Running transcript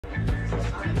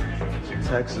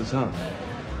Texas, huh?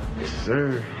 Yes,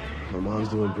 sir. My mom's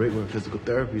doing great with physical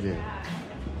therapy there.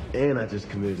 And I just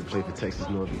committed to play for Texas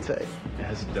Northern Tech.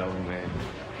 That's dope, man.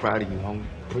 Proud of you, homie.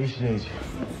 Appreciate you.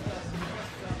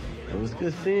 It was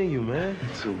good seeing you, man.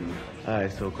 You too, man. All right,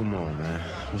 so come on, man.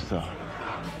 What's up?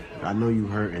 I know you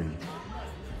hurting,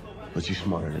 but you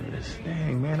smarter than this.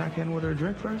 Dang, man, I can't order a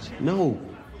drink first? No,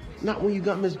 not when you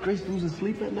got Miss Grace losing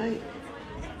sleep at night.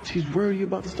 She's worried you're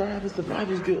about to start having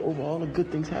survivor's guilt over all the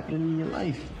good things happening in your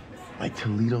life, like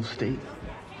Toledo State.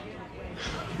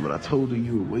 But I told her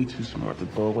you were way too smart to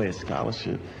throw away a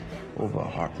scholarship over a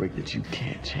heartbreak that you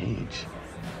can't change.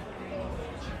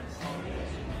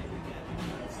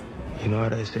 You know how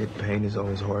they say pain is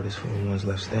always hardest for the ones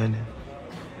left standing?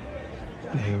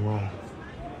 They ain't wrong.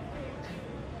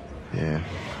 Yeah,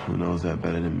 who knows that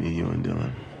better than me, you and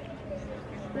Dylan?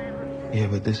 Yeah,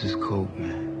 but this is cope,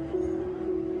 man.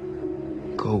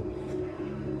 Cope.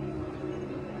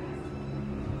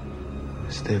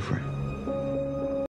 It's different.